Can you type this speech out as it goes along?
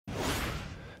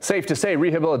Safe to say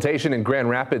rehabilitation in Grand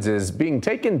Rapids is being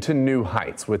taken to new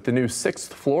heights with the new 6th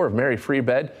floor of Mary Free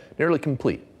Bed nearly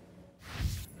complete.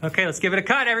 Okay, let's give it a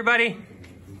cut, everybody.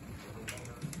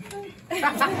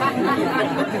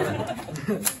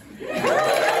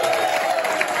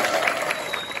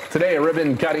 Today, a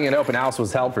ribbon cutting and open house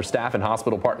was held for staff and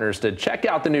hospital partners to check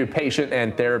out the new patient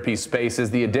and therapy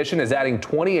spaces. The addition is adding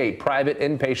 28 private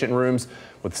inpatient rooms,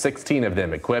 with 16 of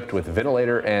them equipped with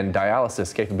ventilator and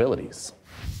dialysis capabilities.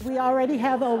 We already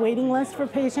have a waiting list for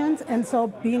patients, and so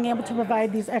being able to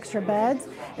provide these extra beds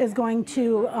is going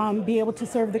to be able to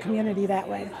serve the community that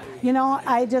way. You know,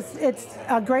 it's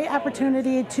a great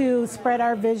opportunity to spread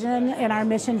our vision and our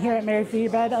mission here at Mary Free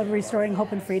Bed of restoring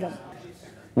hope and freedom.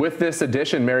 With this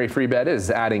addition, Mary Free Bed is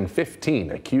adding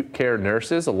 15 acute care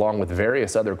nurses along with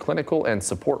various other clinical and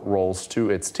support roles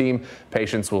to its team.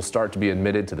 Patients will start to be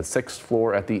admitted to the 6th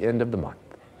floor at the end of the month.